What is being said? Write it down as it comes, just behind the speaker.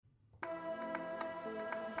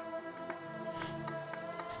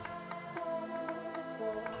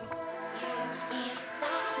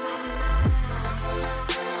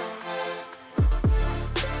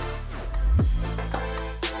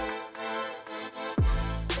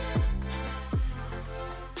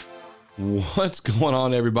What's going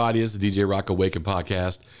on, everybody? It's the DJ Rock Awaken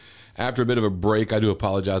podcast. After a bit of a break, I do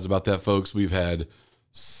apologize about that, folks. We've had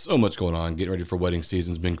so much going on. Getting ready for wedding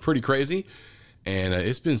season's been pretty crazy, and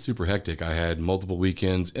it's been super hectic. I had multiple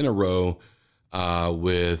weekends in a row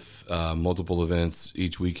with multiple events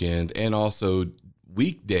each weekend, and also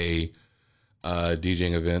weekday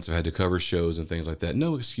DJing events. I had to cover shows and things like that.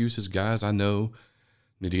 No excuses, guys. I know.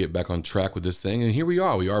 Need to get back on track with this thing, and here we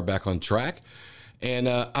are. We are back on track. And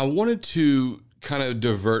I wanted to kind of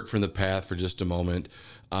divert from the path for just a moment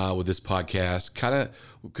with this podcast, kind of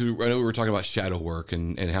because I know we were talking about shadow work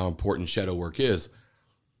and how important shadow work is,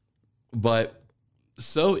 but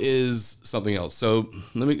so is something else. So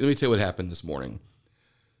let me tell you what happened this morning.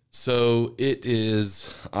 So it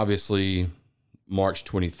is obviously March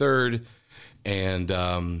 23rd,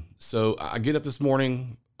 and so I get up this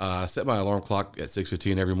morning, set my alarm clock at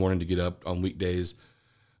 6:15 every morning to get up on weekdays.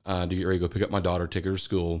 To get ready to go pick up my daughter, take her to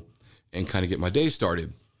school, and kind of get my day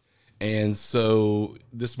started. And so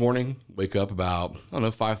this morning, wake up about,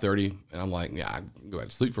 5:30, and I'm like, yeah, I can go back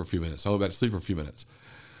to sleep for a few minutes. I went back to sleep for a few minutes.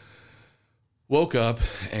 Woke up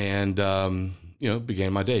and,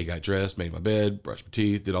 began my day. Got dressed, made my bed, brushed my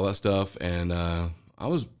teeth, did all that stuff, and I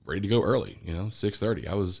was ready to go early, 6:30.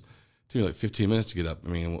 It took me like 15 minutes to get up,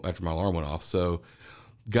 after my alarm went off. So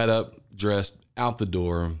got up, dressed, out the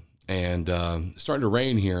door, and it's starting to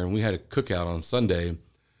rain here, and we had a cookout on Sunday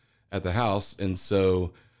at the house, and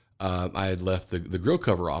so I had left the grill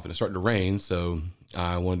cover off, and it started to rain, so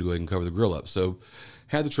I wanted to go ahead and cover the grill up. So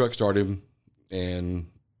had the truck started, and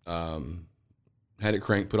had it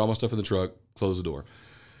cranked, put all my stuff in the truck, close the door.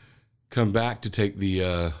 Come back to take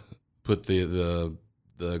put the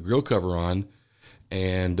grill cover on,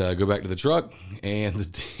 and go back to the truck, and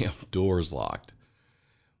the damn door is locked.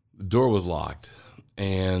 The door was locked.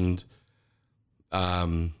 And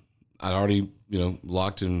I'd already,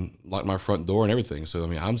 locked my front door and everything. So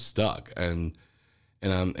I'm stuck, and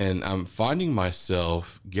I'm finding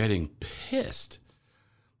myself getting pissed,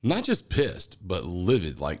 not just pissed, but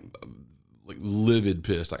livid, like livid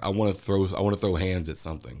pissed. Like I want to throw hands at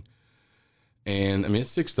something. And it's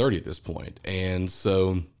 6:30 at this point, and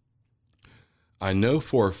so I know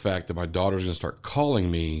for a fact that my daughter's gonna start calling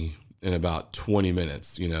me in about 20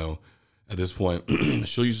 minutes. At this point,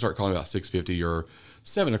 she'll usually start calling about 6:50 or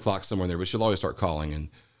 7 o'clock, somewhere in there, but she'll always start calling and,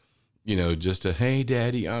 just hey,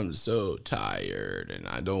 daddy, I'm so tired and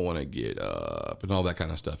I don't want to get up and all that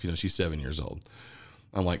kind of stuff. She's 7 years old.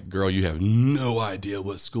 I'm like, girl, you have no idea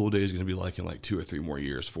what school day is going to be like in like 2 or 3 more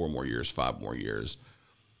years, 4 more years, 5 more years.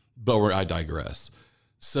 But I digress.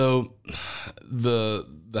 So the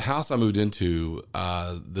house I moved into,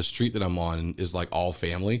 the street that I'm on is like all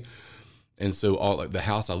family. And so the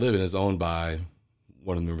house I live in is owned by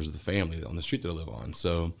one of the members of the family on the street that I live on.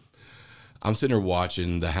 So I'm sitting there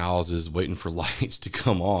watching the houses, waiting for lights to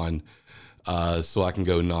come on so I can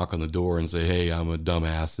go knock on the door and say, hey, I'm a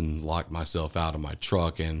dumbass and lock myself out of my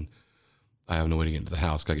truck and I have no way to get into the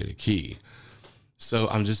house. Can I get a key? So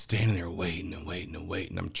I'm just standing there waiting.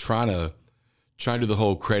 I'm trying to do the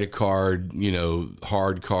whole credit card,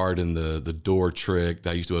 hard card and the door trick that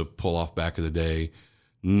I used to pull off back in the day.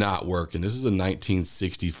 Not working. This is a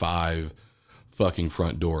 1965 fucking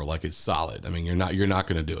front door. Like it's solid. You're not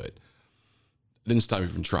going to do it. It didn't stop me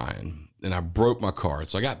from trying. And I broke my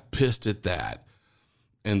card. So I got pissed at that.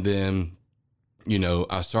 And then,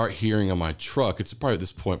 I start hearing on my truck. It's probably at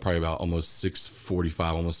this point, probably about almost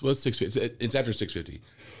 6:45, almost. Well, it's 6:50. It's after 6:50.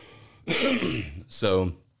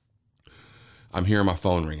 So I'm hearing my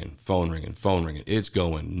phone ringing. It's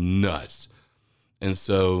going nuts. And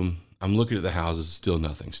so I'm looking at the houses, still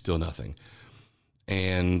nothing.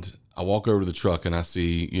 And I walk over to the truck and I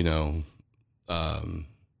see,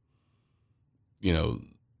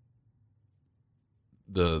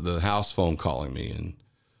 the house phone calling me, and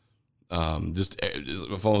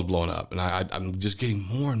my phone's blowing up, and I'm just getting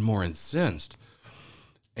more and more incensed.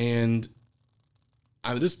 And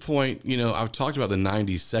at this point, I've talked about the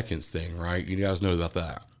 90 seconds thing, right? You guys know about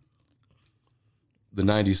that. The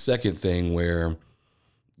 90-second thing where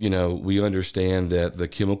we understand that the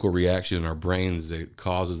chemical reaction in our brains that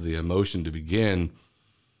causes the emotion to begin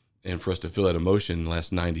and for us to feel that emotion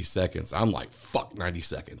lasts 90 seconds. I'm like, fuck 90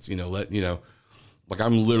 seconds, I'm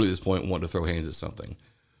literally at this point wanting to throw hands at something.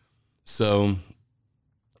 So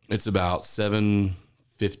it's about 7:15,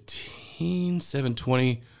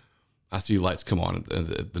 7:20. I see lights come on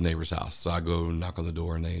at the neighbor's house. So I go knock on the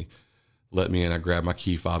door and they let me in. I grab my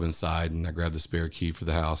key fob inside and I grab the spare key for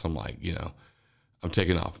the house. I'm like, I'm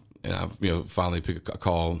taking off, and I've, finally pick a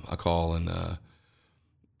call. I call and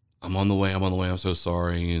I'm on the way. I'm so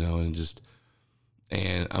sorry, and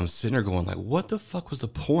And I'm sitting there going like, what the fuck was the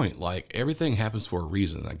point? Like everything happens for a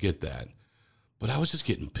reason. I get that. But I was just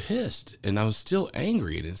getting pissed and I was still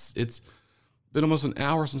angry. And it's been almost an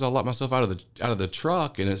hour since I locked myself out of the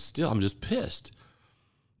truck, and I'm just pissed.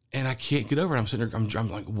 And I can't get over it. I'm sitting there, I'm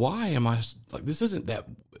like, why am I like, this isn't that,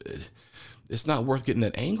 it's not worth getting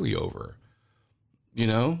that angry over, you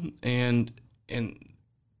know? And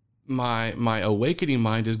my awakening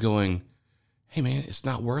mind is going, hey man, it's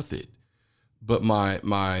not worth it. But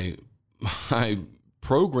my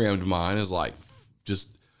programmed mind is like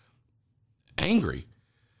just angry.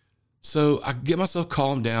 So I get myself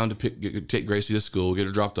calmed down to take Gracie to school, get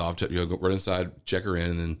her dropped off, go run inside, check her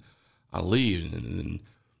in, and then I leave. And then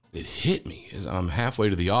it hit me as I'm halfway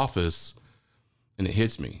to the office, and it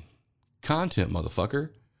hits me. Content, motherfucker.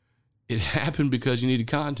 It happened because you needed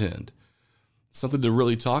content. Something to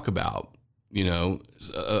really talk about, you know,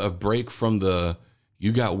 a break from the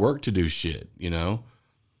you got work to do shit, you know?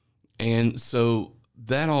 And so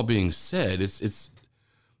that all being said, it's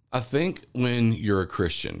I think when you're a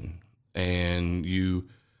Christian and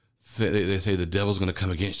they say the devil's going to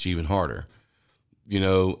come against you even harder, you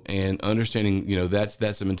know, and understanding, you know, that's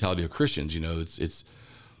the mentality of Christians, you know, it's,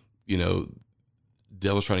 you know,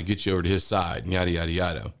 devil's trying to get you over to his side and yada, yada,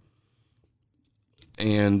 yada.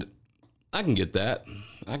 And I can get that.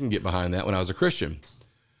 I can get behind that when I was a Christian.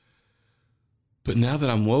 But now that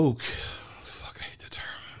I'm woke, I hate that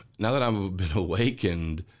term. Now that I've been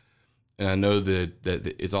awakened and I know that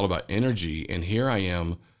it's all about energy, and here I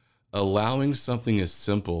am allowing something as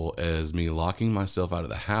simple as me locking myself out of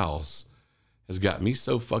the house has got me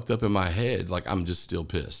so fucked up in my head, like I'm just still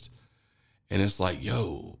pissed. And it's like,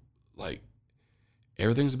 yo, like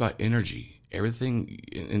everything's about energy. Everything,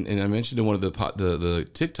 and I mentioned in one of the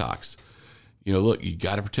TikToks, you know, look, you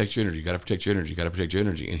got to protect your energy. You got to protect your energy. You got to protect your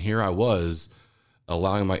energy. And here I was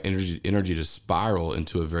allowing my energy to spiral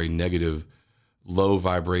into a very negative, low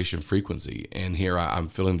vibration frequency. And here I'm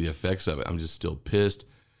feeling the effects of it. I'm just still pissed,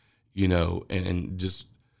 you know, and just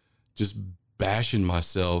bashing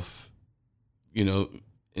myself, you know,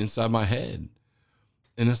 inside my head.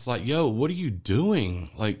 And it's like, yo, what are you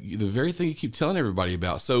doing? Like the very thing you keep telling everybody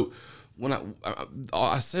about. So when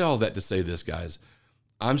I say all that to say this, guys,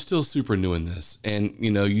 I'm still super new in this. And,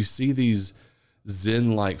 you know, you see these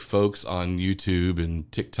Zen-like folks on YouTube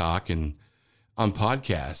and TikTok and on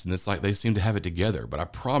podcasts, and it's like they seem to have it together. But I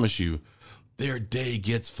promise you, their day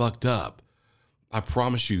gets fucked up. I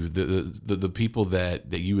promise you, the people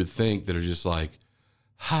that you would think that are just like,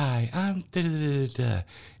 hi, I'm da-da-da-da-da,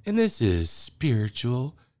 and this is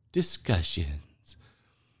spiritual discussions.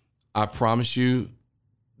 I promise you,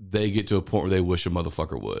 they get to a point where they wish a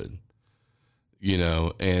motherfucker would, you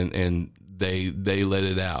know, and they let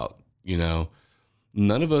it out, you know.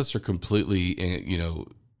 None of us are completely, you know,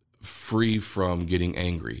 free from getting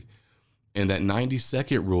angry. And that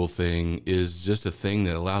 90-second rule thing is just a thing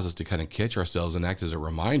that allows us to kind of catch ourselves and act as a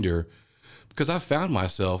reminder, because I found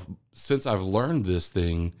myself, since I've learned this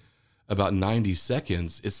thing about 90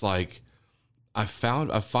 seconds, it's like I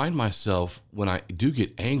find myself when I do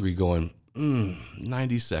get angry going,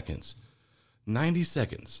 90 seconds. But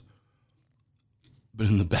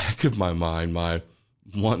in the back of my mind, my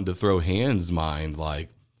wanting to throw hands mind, like,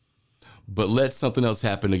 but let something else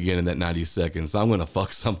happen again in that 90 seconds. I'm going to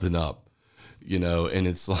fuck something up, you know? And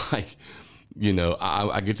it's like, you know,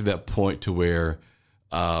 I get to that point to where,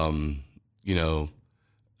 you know,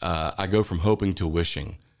 I go from hoping to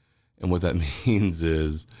wishing. And what that means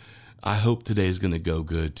is I hope today's going to go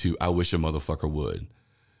good to I wish a motherfucker would,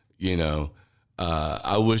 you know.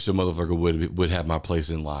 I wish a motherfucker would have my place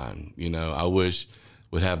in line, you know. I wish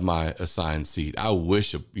would have my assigned seat. I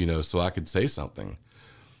wish, you know, so I could say something.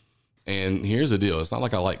 And here's the deal. It's not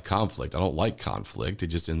like I like conflict. I don't like conflict.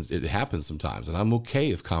 It happens sometimes, and I'm okay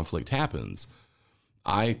if conflict happens.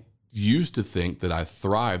 I used to think that I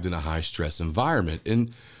thrived in a high stress environment,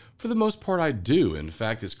 and for the most part I do. In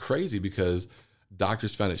fact, it's crazy because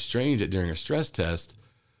doctors found it strange that during a stress test,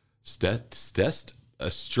 you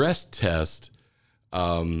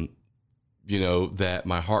know, that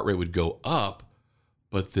my heart rate would go up,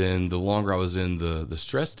 but then the longer I was in the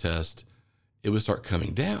stress test, it would start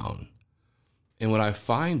coming down. And what I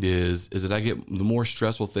find is that the more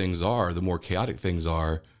stressful things are, the more chaotic things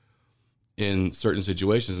are in certain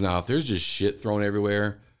situations. Now, if there's just shit thrown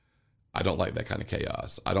everywhere, I don't like that kind of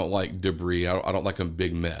chaos. I don't like debris. I don't like a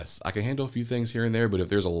big mess. I can handle a few things here and there, but if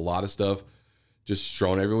there's a lot of stuff just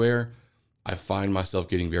strewn everywhere, I find myself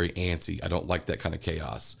getting very antsy. I don't like that kind of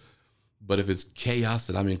chaos. But if it's chaos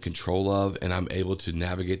that I'm in control of and I'm able to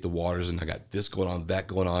navigate the waters and I got this going on, that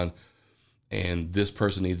going on, and this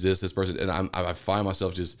person needs this person, and I find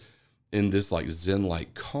myself just in this like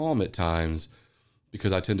Zen-like calm at times,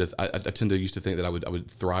 because I tend to used to think that I would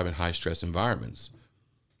thrive in high stress environments.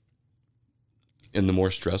 And the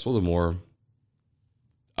more stressful, the more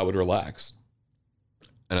I would relax.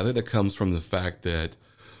 And I think that comes from the fact that,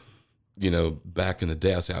 back in the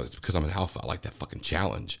day, I say it's because I'm an alpha. I like that fucking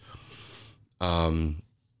challenge.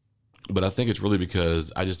 But I think it's really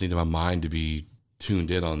because I just needed my mind to be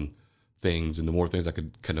tuned in on things. And the more things I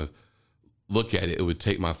could kind of look at it, it would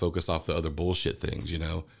take my focus off the other bullshit things,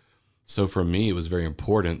 So for me, it was very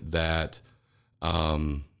important that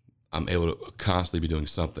I'm able to constantly be doing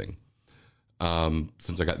something.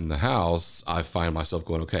 Since I got in the house, I find myself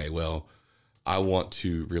going, okay, well, I want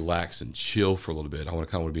to relax and chill for a little bit. I want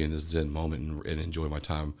to kind of be in this Zen moment and enjoy my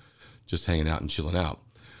time just hanging out and chilling out.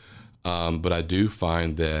 But I do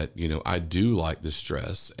find that, I do like the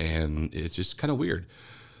stress, and it's just kind of weird.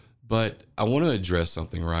 But I want to address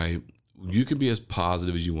something, right? You can be as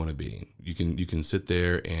positive as you want to be. You can sit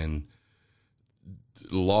there and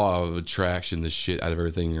law of attraction the shit out of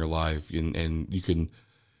everything in your life, and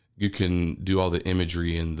you can do all the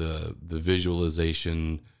imagery and the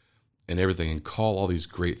visualization and everything and call all these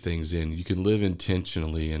great things in. You can live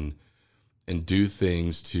intentionally and do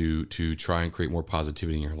things to try and create more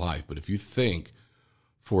positivity in your life. But if you think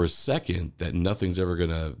for a second that nothing's ever going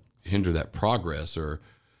to hinder that progress, or,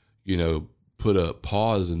 put a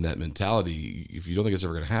pause in that mentality, if you don't think it's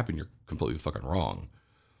ever going to happen, you're completely fucking wrong.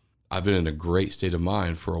 I've been in a great state of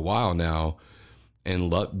mind for a while now,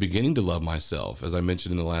 and beginning to love myself. As I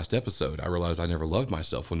mentioned in the last episode, I realized I never loved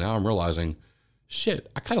myself. Well, now I'm realizing,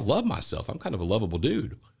 shit, I kind of love myself. I'm kind of a lovable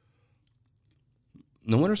dude.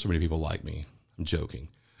 No wonder so many people like me. I'm joking.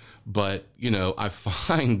 But, I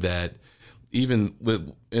find that even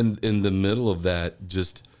in the middle of that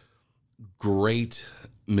just great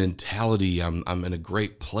mentality, I'm in a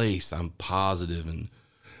great place. I'm positive and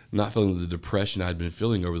not feeling the depression I'd been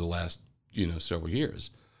feeling over the last, several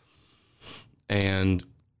years. And,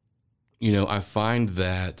 I find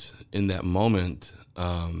that in that moment,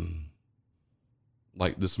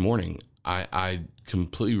 like this morning, I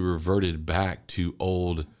completely reverted back to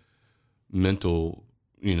old mental,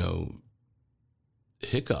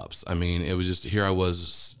 hiccups. I mean, it was just, here I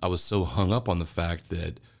was so hung up on the fact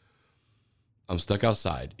that I'm stuck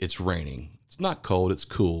outside. It's raining. It's not cold. It's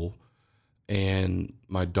cool. And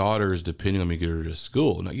my daughter is depending on me to get her to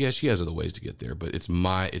school. Now, yeah, she has other ways to get there, but it's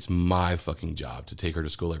my fucking job to take her to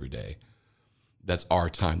school every day. That's our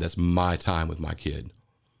time. That's my time with my kid.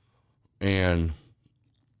 And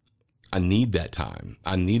I need that time.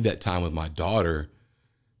 I need that time with my daughter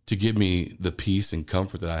to give me the peace and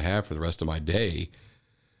comfort that I have for the rest of my day.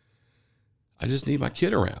 I just need my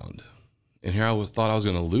kid around. And here I thought I was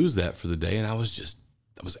going to lose that for the day. And I was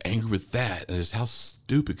angry with that. And just how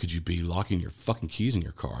stupid could you be locking your fucking keys in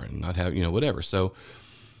your car and not have, whatever. So,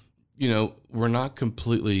 we're not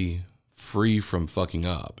completely free from fucking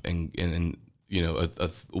up and a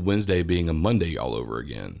Wednesday being a Monday all over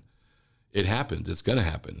again. It happens. It's going to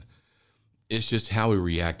happen. It's just how we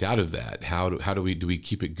react out of that. How do we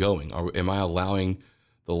keep it going? Am I allowing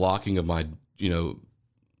the locking of my,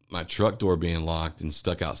 my truck door being locked and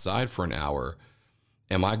stuck outside for an hour?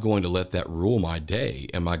 Am I going to let that rule my day?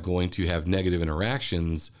 Am I going to have negative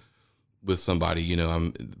interactions with somebody?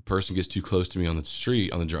 The person gets too close to me on the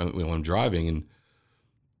street when I'm driving and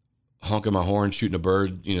honking my horn, shooting a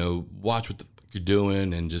bird, watch what the fuck you're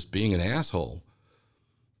doing and just being an asshole.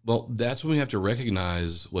 Well, that's when we have to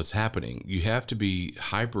recognize what's happening. You have to be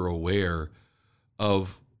hyper aware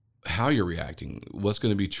of how you're reacting, what's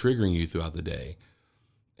going to be triggering you throughout the day.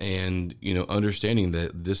 And, understanding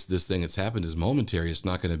that this thing that's happened is momentary. It's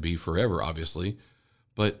not going to be forever, obviously.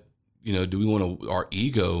 But, do we want to, our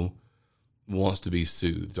ego wants to be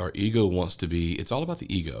soothed. Our ego wants to be, it's all about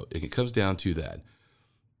the ego. It comes down to that.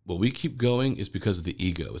 What we keep going is because of the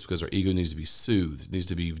ego. It's because our ego needs to be soothed. It needs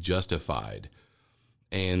to be justified.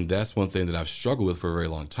 And that's one thing that I've struggled with for a very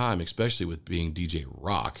long time, especially with being DJ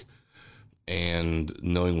Rock and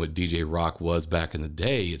knowing what DJ Rock was back in the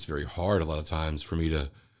day. It's very hard a lot of times for me to,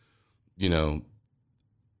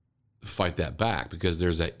 fight that back because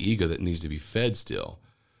there's that ego that needs to be fed still.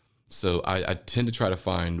 So I tend to try to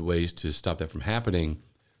find ways to stop that from happening.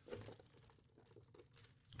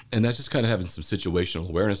 And that's just kind of having some situational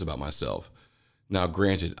awareness about myself. Now,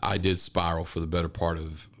 granted, I did spiral for the better part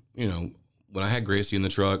of, when I had Gracie in the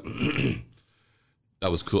truck,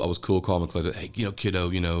 that was cool. I was cool, calm, and collected. Hey,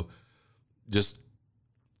 kiddo, just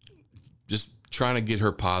trying to get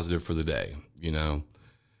her positive for the day,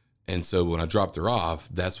 And so when I dropped her off,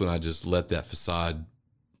 that's when I just let that facade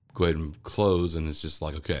go ahead and close. And it's just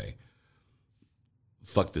like, okay,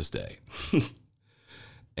 fuck this day.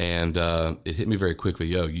 And it hit me very quickly.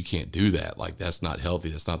 Yo, you can't do that. Like, that's not healthy.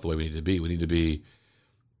 That's not the way we need to be. We need to be,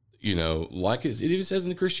 like it even says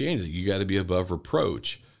in Christianity, you got to be above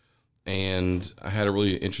reproach. And I had a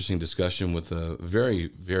really interesting discussion with a very,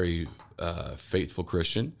 very faithful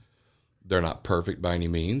Christian. They're not perfect by any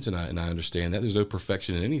means, and I understand that. There's no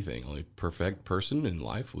perfection in anything. Only perfect person in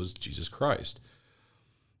life was Jesus Christ.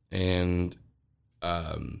 And,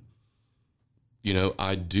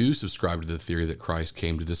 I do subscribe to the theory that Christ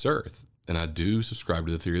came to this earth. And I do subscribe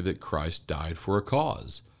to the theory that Christ died for a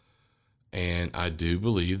cause. And I do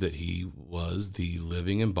believe that he was the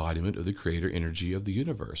living embodiment of the creator energy of the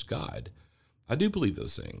universe, God. I do believe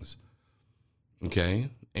those things. Okay?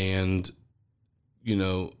 And,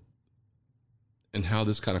 and how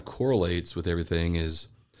this kind of correlates with everything is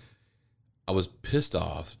I was pissed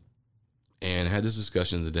off and I had this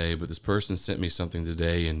discussion today, but this person sent me something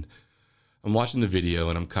today and I'm watching the video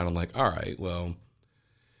and I'm kind of like, all right, well,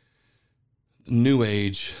 New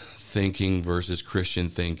Age thinking versus Christian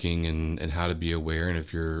thinking and how to be aware. And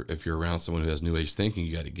if you're around someone who has New Age thinking,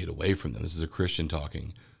 you got to get away from them. This is a Christian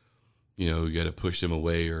talking. You got to push them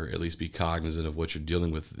away or at least be cognizant of what you're dealing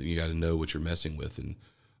with. You got to know what you're messing with and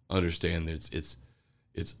understand that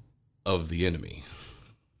it's of the enemy.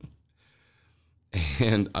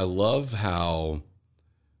 And I love how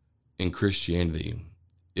in Christianity,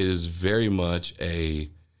 it is very much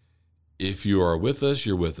if you are with us,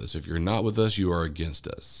 you're with us. If you're not with us, you are against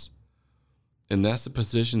us. And that's the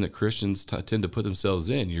position that Christians tend to put themselves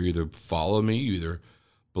in. You either follow me, you either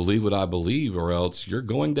believe what I believe, or else you're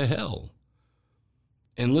going to hell.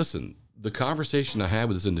 And listen, the conversation I had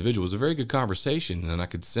with this individual was a very good conversation, and I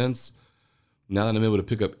could sense now that I'm able to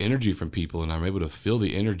pick up energy from people and I'm able to feel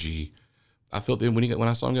the energy. I felt it when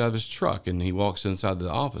I saw him get out of his truck and he walks inside the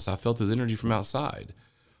office. I felt his energy from outside.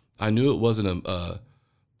 I knew it wasn't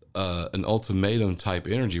an ultimatum type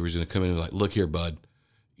energy where he's going to come in and like, look here, bud.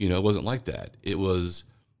 It wasn't like that. It was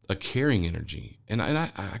a caring energy. And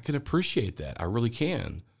I can appreciate that. I really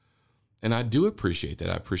can. And I do appreciate that.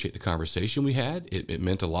 I appreciate the conversation we had. It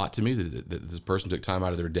meant a lot to me that this person took time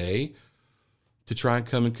out of their day to try and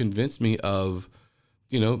come and convince me of,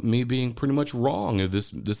 me being pretty much wrong of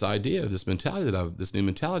this idea, of this mentality this new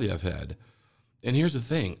mentality I've had. And here's the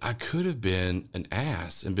thing. I could have been an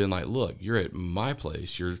ass and been like, look, you're at my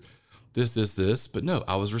place. You're this. But no,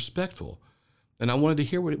 I was respectful. And I wanted to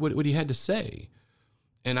hear what he had to say.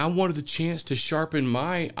 And I wanted the chance to sharpen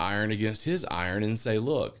my iron against his iron and say,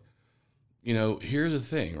 look, here's the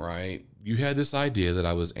thing, right? You had this idea that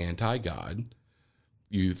I was anti-God.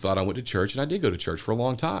 You thought I went to church, and I did go to church for a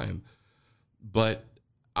long time. But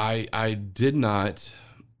I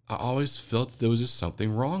always felt there was just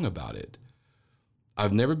something wrong about it.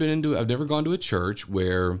 I've never gone to a church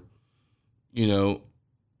where,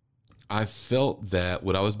 I felt that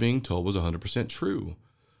what I was being told was 100% true.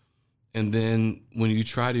 And then when you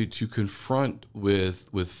try to confront with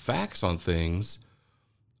facts on things,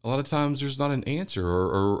 a lot of times there's not an answer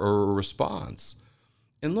or a response.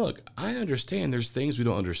 And look, I understand there's things we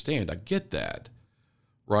don't understand. I get that,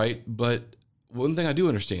 right? But one thing I do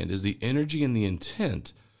understand is the energy and the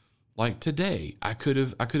intent. Like today, I could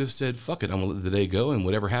have said, fuck it, I'm gonna let the day go and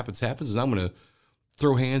whatever happens, and I'm gonna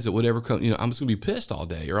throw hands at whatever comes, I'm just gonna be pissed all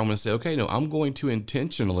day. Or I'm gonna say, okay, no, I'm going to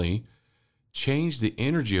intentionally change the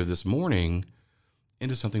energy of this morning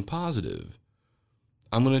into something positive.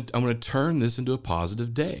 I'm gonna turn this into a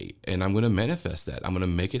positive day and I'm gonna manifest that. I'm gonna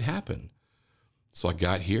make it happen. So I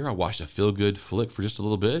got here, I watched a feel-good flick for just a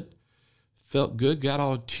little bit, felt good, got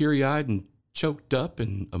all teary-eyed and choked up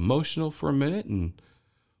and emotional for a minute, and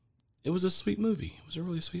it was a sweet movie. It was a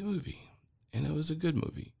really sweet movie. And it was a good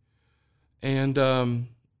movie. And,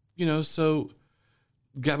 so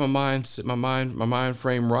got my mind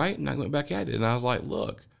frame right. And I went back at it. And I was like,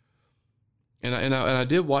 look. And I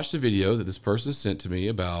did watch the video that this person sent to me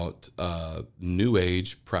about New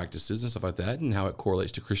Age practices and stuff like that and how it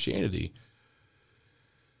correlates to Christianity.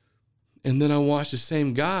 And then I watched the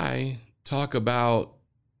same guy talk about,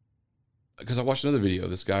 because I watched another video of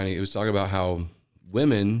this guy and he was talking about how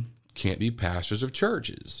women can't be pastors of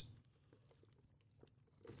churches.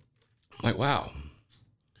 Like, wow,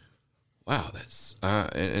 that's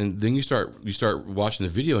and then you start watching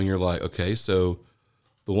the video and you're like, okay, so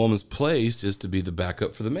the woman's place is to be the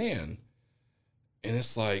backup for the man. And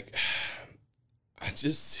it's like, I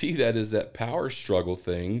just see that as that power struggle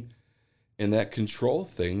thing and that control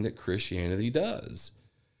thing that Christianity does.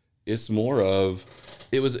 It's more of,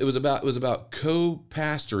 it was about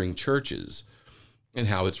co-pastoring churches and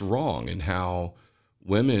how it's wrong and how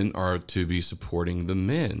women are to be supporting the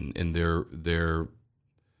men in their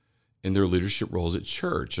leadership roles at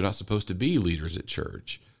church. They're not supposed to be leaders at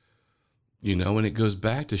church. And it goes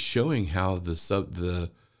back to showing how the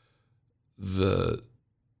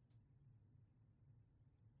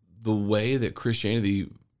way that Christianity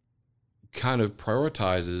kind of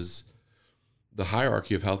prioritizes the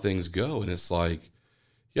hierarchy of how things go. And it's like,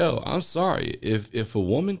 yo, I'm sorry. If a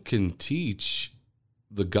woman can teach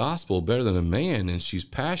the gospel better than a man and she's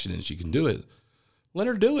passionate and she can do it, let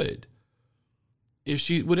her do it. If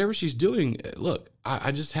whatever she's doing, look,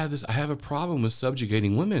 I just have I have a problem with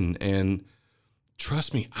subjugating women. And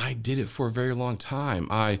trust me, I did it for a very long time.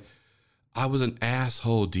 I was an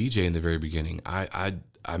asshole DJ in the very beginning. I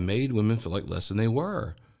made women feel like less than they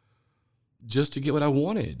were just to get what I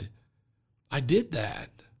wanted. I did that.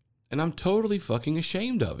 And I'm totally fucking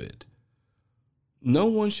ashamed of it. No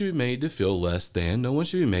one should be made to feel less than. No one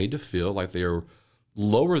should be made to feel like they're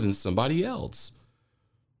lower than somebody else.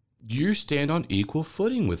 You stand on equal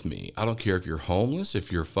footing with me. I don't care if you're homeless,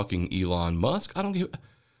 if you're fucking Elon Musk.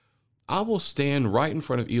 I will stand right in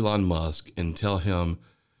front of Elon Musk and tell him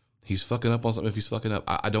he's fucking up on something if he's fucking up.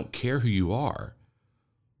 I don't care who you are.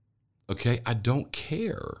 Okay? I don't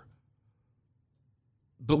care.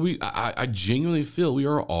 But I genuinely feel we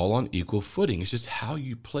are all on equal footing. It's just how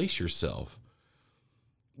you place yourself.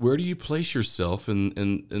 Where do you place yourself in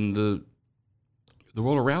the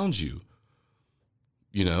world around you?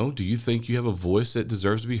 Do you think you have a voice that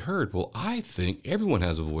deserves to be heard? Well, I think everyone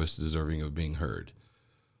has a voice deserving of being heard.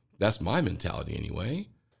 That's my mentality anyway.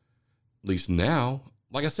 At least now.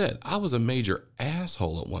 Like I said, I was a major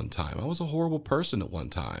asshole at one time. I was a horrible person at one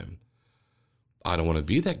time. I don't want to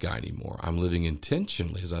be that guy anymore. I'm living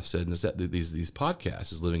intentionally, as I've said in these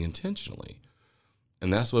podcasts, is living intentionally.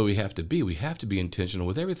 And that's what we have to be. We have to be intentional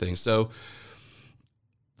with everything. So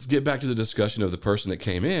let's get back to the discussion of the person that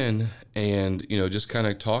came in and, just kind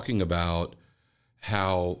of talking about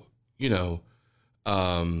how,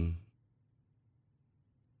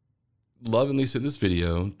 lovingly sent this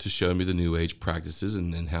video to show me the New Age practices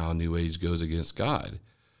and how New Age goes against God.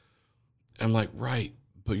 I'm like, right,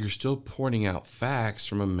 but you're still pointing out facts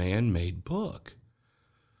from a man-made book.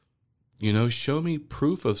 Show me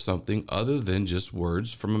proof of something other than just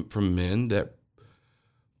words from men that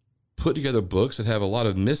put together books that have a lot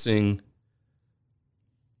of missing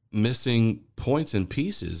points and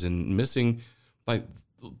pieces and missing, like,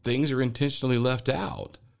 things are intentionally left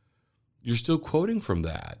out. You're still quoting from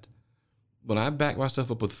that. When I back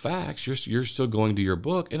myself up with facts, you're still going to your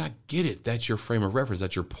book, and I get it. That's your frame of reference.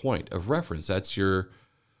 That's your point of reference. That's your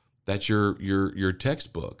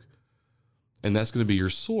textbook, and that's going to be your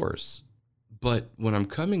source. But when I'm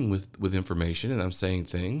coming with information and I'm saying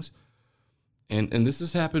things, and this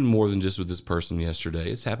has happened more than just with this person yesterday.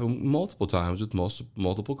 It's happened multiple times with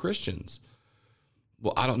multiple Christians.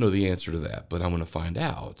 Well, I don't know the answer to that, but I'm going to find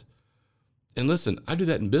out. And listen, I do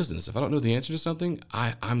that in business. If I don't know the answer to something,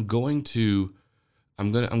 I'm going to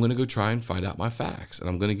go try and find out my facts, and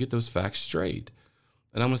I'm going to get those facts straight.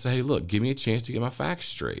 And I'm going to say, hey, look, give me a chance to get my facts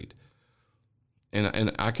straight.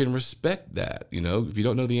 And I can respect that. If you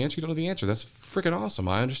don't know the answer, you don't know the answer. That's freaking awesome.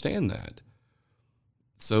 I understand that.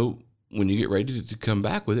 So when you get ready to come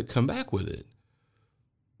back with it, come back with it.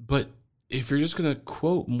 But if you're just going to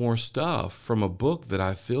quote more stuff from a book that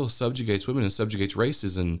I feel subjugates women and subjugates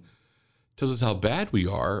races and tells us how bad we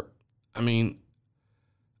are, I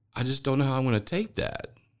just don't know how I'm going to take that,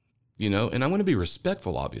 and I'm going to be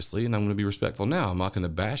respectful, obviously, and I'm going to be respectful now. I'm not going to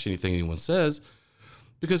bash anything anyone says,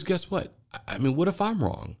 because guess what? What if I'm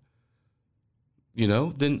wrong?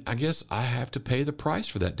 Then I guess I have to pay the price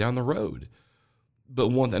for that down the road. But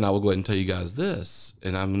one thing, I will go ahead and tell you guys this,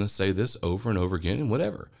 and I'm going to say this over and over again and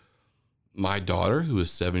whatever. My daughter, who is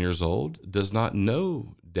 7 years old, does not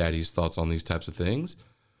know Daddy's thoughts on these types of things.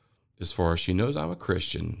 As far as she knows, I'm a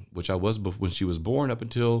Christian, which I was when she was born up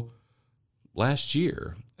until last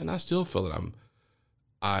year. And I still feel that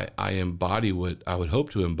I embody what I would hope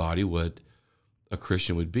to embody what a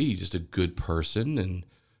Christian would be, just a good person and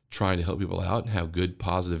trying to help people out and have good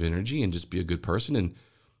positive energy and just be a good person and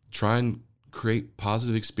try and create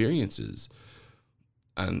positive experiences.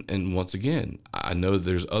 And once again, I know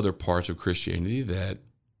there's other parts of Christianity that,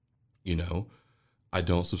 I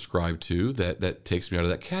don't subscribe to that takes me out of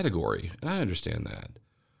that category. And I understand that.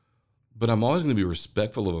 But I'm always going to be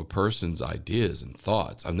respectful of a person's ideas and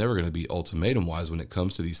thoughts. I'm never going to be ultimatum wise when it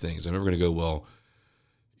comes to these things. I'm never going to go, well,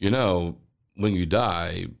 when you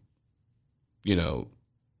die, you're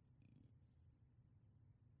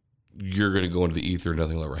going to go into the ether and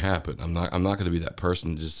nothing will ever happen. I'm not going to be that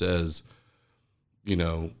person that just says,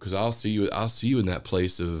 because I'll see you in that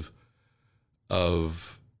place of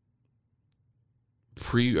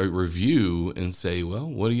pre-review and say, well,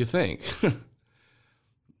 what do you think?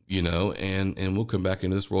 and we'll come back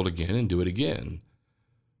into this world again and do it again,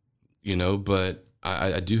 but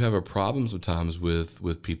I do have a problem sometimes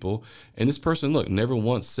with people. And this person, look, never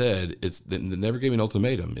once said they never gave me an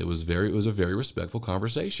ultimatum. It was a very respectful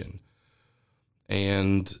conversation.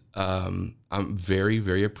 And I'm very,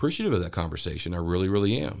 very appreciative of that conversation. I really,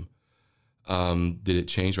 really am. Did it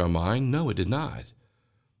change my mind? No, it did not.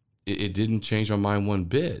 It didn't change my mind one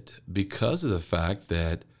bit, because of the fact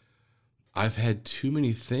that I've had too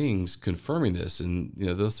many things confirming this. And,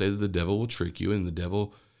 they'll say that the devil will trick you, and the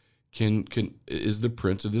devil is the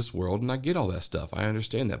prince of this world. And I get all that stuff. I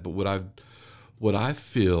understand that. But what I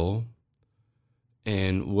feel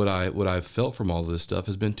and what I've felt from all of this stuff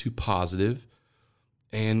has been too positive.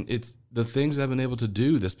 And it's the things I've been able to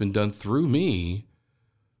do that's been done through me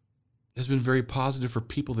has been very positive for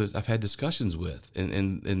people that I've had discussions with.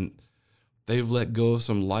 And they've let go of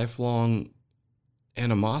some lifelong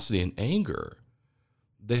animosity and anger.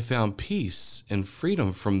 They found peace and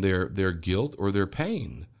freedom from their guilt or their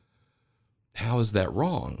pain. How is that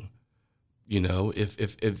wrong?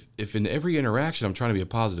 If in every interaction I'm trying to be a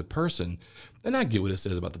positive person, and I get what it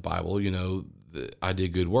says about the Bible, I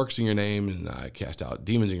did good works in your name, and I cast out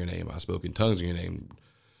demons in your name, I spoke in tongues in your name.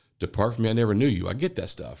 Depart from me, I never knew you. I get that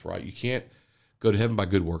stuff, right? You can't go to heaven by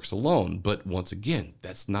good works alone. But once again,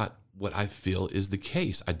 that's not what I feel is the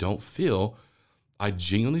case. I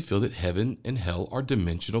genuinely feel that heaven and hell are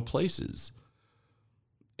dimensional places.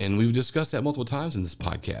 And we've discussed that multiple times in this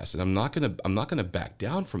podcast. And I'm not gonna back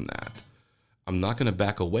down from that. I'm not gonna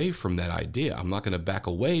back away from that idea. I'm not gonna back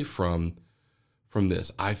away from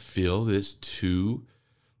this. I feel that it's too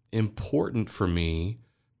important for me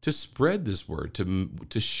to spread this word,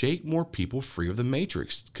 to shake more people free of the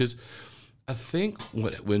matrix. Because I think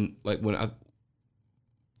when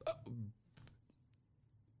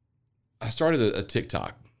I started a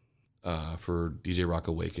TikTok for DJ Rock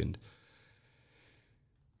Awakened,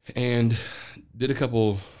 and did like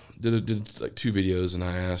 2 videos, and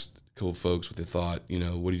I asked a couple of folks what they thought.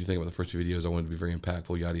 What do you think about the first 2 videos? I wanted to be very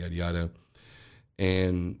impactful, yada yada yada.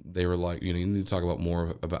 And they were like, you need to talk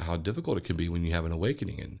more about how difficult it can be when you have an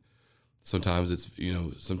awakening. And sometimes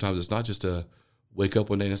it's not just a wake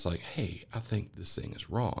up one day and it's like, hey, I think this thing is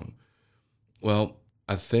wrong. Well,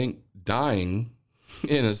 I think dying,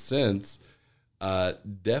 in a sense,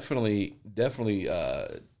 definitely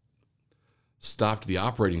stopped the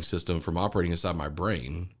operating system from operating inside my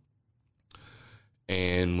brain.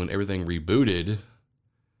 And when everything rebooted,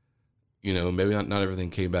 maybe not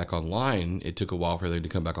everything came back online. It took a while for everything to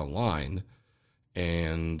come back online.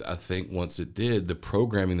 And I think once it did, the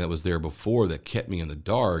programming that was there before that kept me in the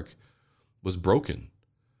dark was broken.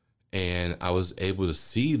 And I was able to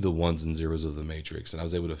see the ones and zeros of the matrix. And I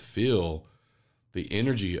was able to feel the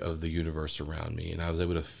energy of the universe around me. And I was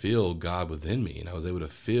able to feel God within me. And I was able to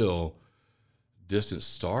feel distant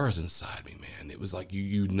stars inside me, man. It was like,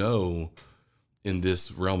 in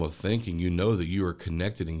this realm of thinking, that you are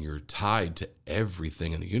connected and you're tied to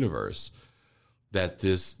everything in the universe, that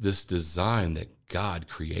this design that God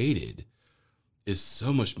created is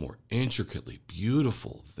so much more intricately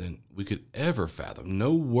beautiful than we could ever fathom.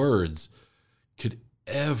 No words could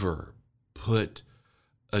ever put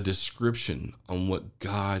a description on what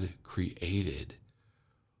God created.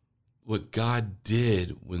 What God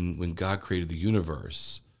did when God created the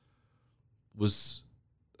universe was,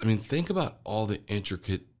 think about all the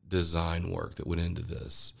intricate design work that went into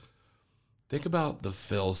this. Think about the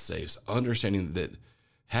fail-safes, understanding that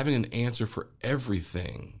having an answer for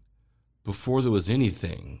everything before there was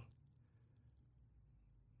anything.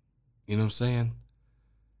 You know what I'm saying?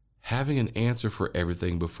 Having an answer for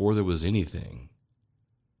everything before there was anything.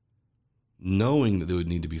 Knowing that there would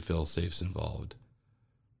need to be fail-safes involved.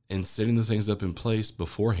 And setting the things up in place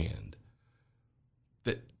beforehand.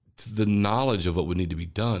 That the knowledge of what would need to be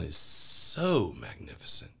done is so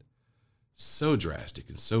magnificent, so drastic,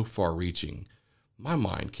 and so far-reaching. My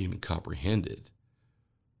mind can't even comprehend it.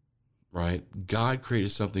 Right? God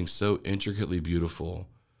created something so intricately beautiful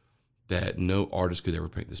that no artist could ever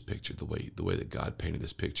paint this picture the way that God painted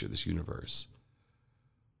this picture, this universe.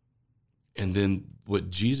 And then what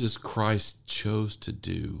Jesus Christ chose to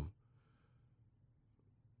do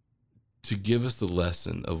to give us the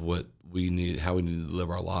lesson of what we need, how we needed to live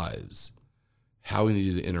our lives, how we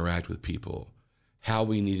needed to interact with people, how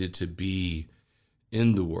we needed to be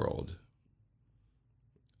in the world.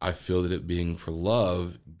 I feel that it being for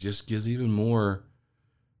love just gives even more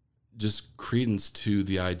just credence to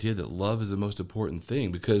the idea that love is the most important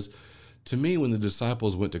thing. Because to me, when the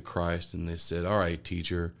disciples went to Christ and they said, all right,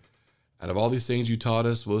 teacher, out of all these things you taught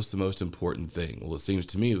us, what's the most important thing? Well, it seems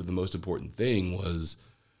to me that the most important thing was,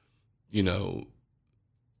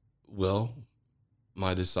 Well,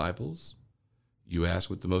 my disciples, you ask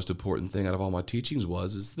what the most important thing out of all my teachings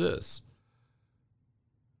was, is this.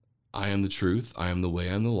 I am the truth. I am the way.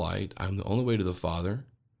 I am the light. I am the only way to the Father.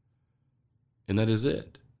 And that is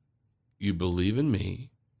it. You believe in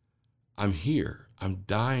me. I'm here. I'm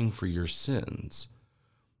dying for your sins.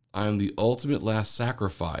 I am the ultimate last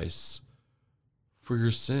sacrifice for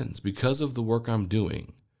your sins. Because of the work I'm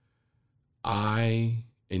doing, I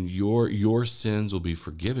and your sins will be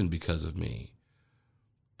forgiven because of me.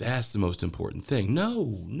 That's the most important thing.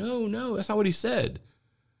 No. That's not what he said.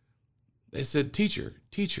 They said, teacher,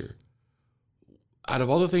 out of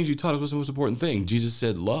all the things you taught us, what's the most important thing? Jesus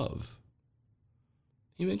said, love.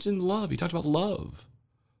 He mentioned love. He talked about love.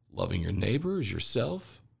 Loving your neighbors,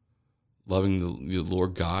 yourself, loving the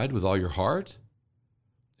Lord God with all your heart,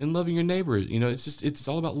 and loving your neighbor. It's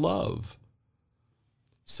all about love.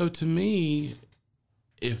 So to me,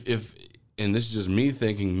 if and this is just me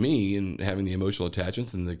thinking me and having the emotional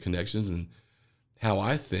attachments and the connections and how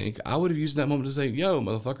I think, I would have used that moment to say, yo,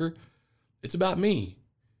 motherfucker, it's about me.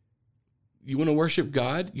 You want to worship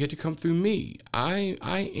God? You have to come through me. I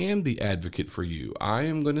am the advocate for you. I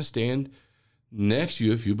am going to stand next to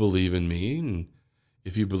you if you believe in me, and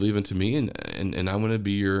if you believe into me, and I'm going to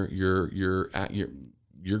be your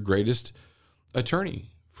greatest attorney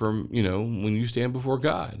from, when you stand before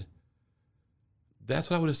God. That's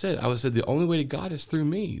what I would have said. I would have said the only way to God is through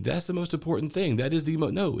me. That's the most important thing. That is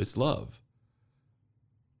no, it's love.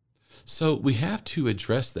 So we have to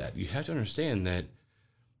address that. You have to understand that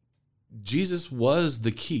Jesus was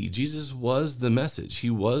the key. Jesus was the message. He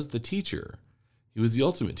was the teacher. He was the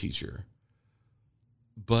ultimate teacher.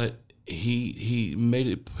 But he made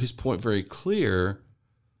it his point very clear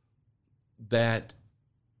that,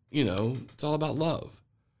 it's all about love.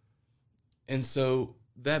 And so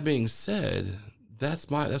that being said,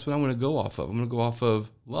 that's what I want to go off of. I'm going to go off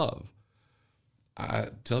of love. I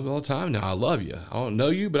tell people all the time now, I love you. I don't know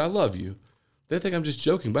you, but I love you. They think I'm just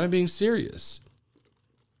joking, but I'm being serious.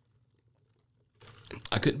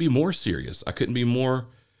 I couldn't be more serious. I couldn't be more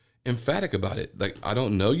emphatic about it. Like, I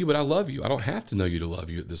don't know you, but I love you. I don't have to know you to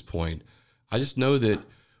love you at this point. I just know that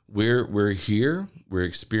we're here. We're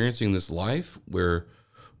experiencing this life. We're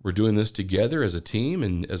doing this together as a team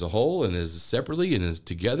and as a whole and as separately and as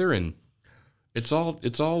together. And it's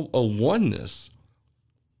all a oneness.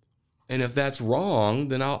 And if that's wrong,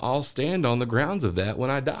 then I'll stand on the grounds of that when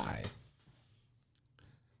I die.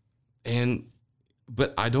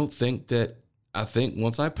 But I don't think that. I think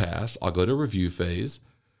once I pass, I'll go to review phase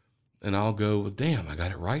and I'll go, damn, I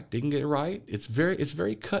got it right. Didn't get it right. It's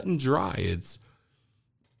very cut and dry. It's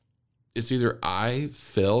either I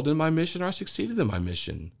failed in my mission or I succeeded in my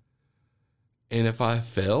mission. And if I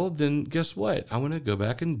failed, then guess what? I want to go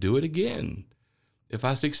back and do it again. If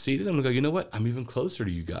I succeeded, I'm going to go, you know what? I'm even closer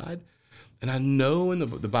to you, God. And I know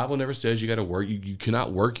the Bible never says you got to work. You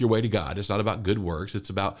cannot work your way to God. It's not about good works. It's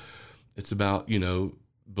about,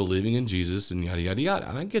 believing in Jesus and yada, yada, yada.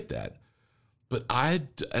 And I get that. But I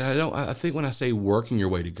think when I say working your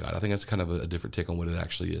way to God, I think that's kind of a different take on what it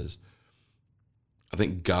actually is. I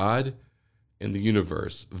think God and the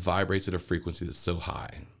universe vibrates at a frequency that's so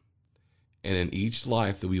high. And in each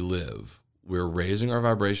life that we live, we're raising our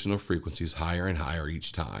vibrational frequencies higher and higher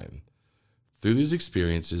each time. Through these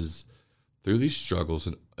experiences, through these struggles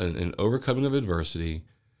and overcoming of adversity,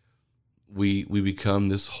 we become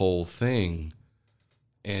this whole thing.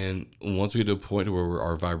 And once we get to a point where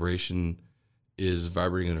our vibration is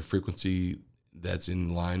vibrating at a frequency that's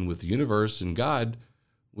in line with the universe and God,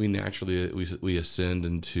 we naturally we ascend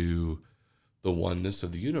into the oneness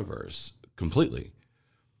of the universe completely.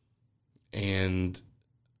 And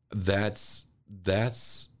that's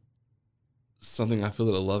something I feel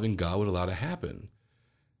that a loving God would allow to happen.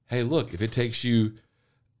 Hey, look, if it takes you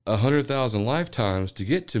 100,000 lifetimes to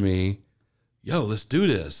get to me, yo, let's do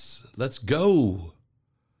this. Let's go.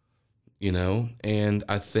 And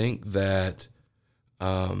I think that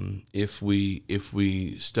if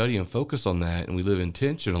we study and focus on that and we live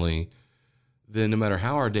intentionally, then no matter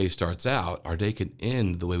how our day starts out, our day can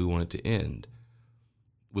end the way we want it to end,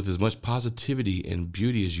 with as much positivity and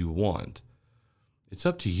beauty as you want. It's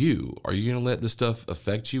up to you. Are you going to let this stuff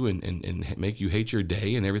affect you and make you hate your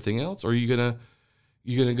day and everything else? Or are you going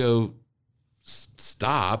to go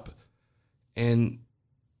stop and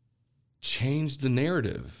change the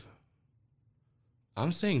narrative?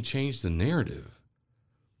 I'm saying change the narrative.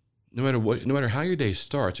 No matter how your day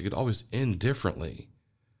starts, it could always end differently.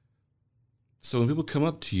 So when people come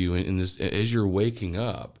up to you in this, as you're waking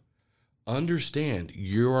up, understand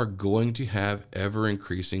you are going to have ever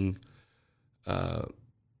increasing harder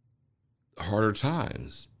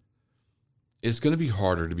times. it's going to be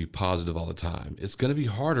harder to be positive all the time. It's going to be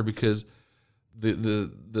harder because the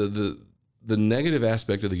negative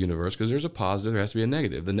aspect of the universe, because there's a positive, there has to be a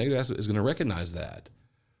negative. The negative aspect is going to recognize that.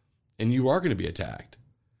 And you are going to be attacked.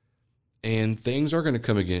 And things are going to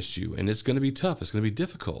come against you. And it's going to be tough. It's going to be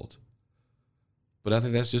difficult. But I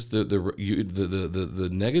think that's just the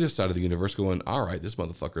negative side of the universe going, all right, this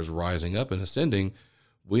motherfucker is rising up and ascending.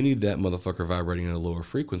 We need that motherfucker vibrating at a lower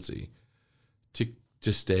frequency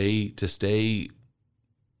to stay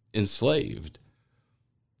enslaved.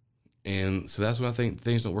 And so that's when I think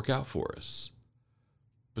things don't work out for us.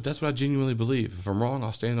 But that's what I genuinely believe. If I'm wrong,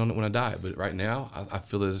 I'll stand on it when I die. But right now, I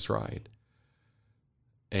feel that it's right.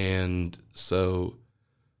 And so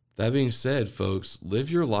that being said, folks, live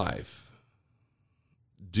your life.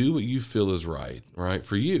 Do what you feel is right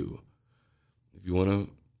for you. If you want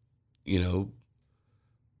to,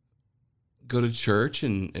 go to church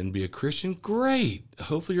and be a Christian, great.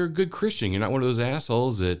 Hopefully you're a good Christian. You're not one of those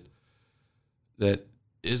assholes that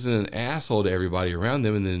isn't an asshole to everybody around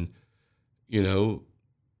them and then,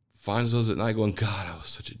 finds those at night going, God, I was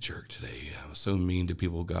such a jerk today. I was so mean to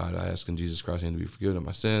people. God, I ask in Jesus Christ's name to be forgiven of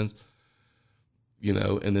my sins.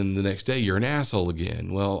 And then the next day you're an asshole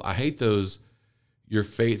again. Well, I hate those. Your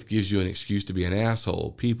faith gives you an excuse to be an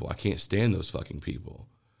asshole people. I can't stand those fucking people.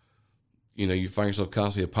 You find yourself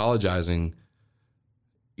constantly apologizing,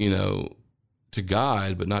 to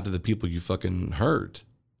God, but not to the people you fucking hurt.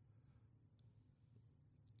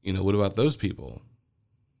 What about those people?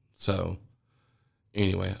 So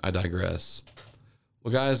anyway, I digress.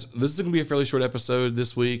 Well, guys, this is going to be a fairly short episode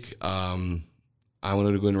this week. I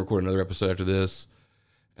wanted to go ahead and record another episode after this,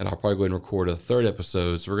 and I'll probably go ahead and record a third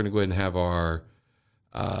episode. So we're going to go ahead and have our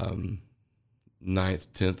 9th,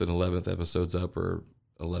 10th, and 11th episodes up, or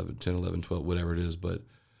 11, 10, 11, 12, whatever it is. But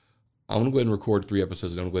I'm going to go ahead and record 3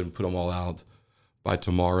 episodes, and I'm going to go ahead and put them all out by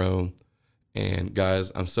tomorrow. And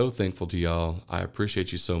guys, I'm so thankful to y'all. I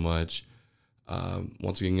appreciate you so much.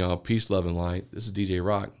 Once again, y'all, peace, love, and light. This is DJ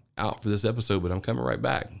Rock out for this episode, but I'm coming right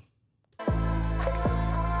back.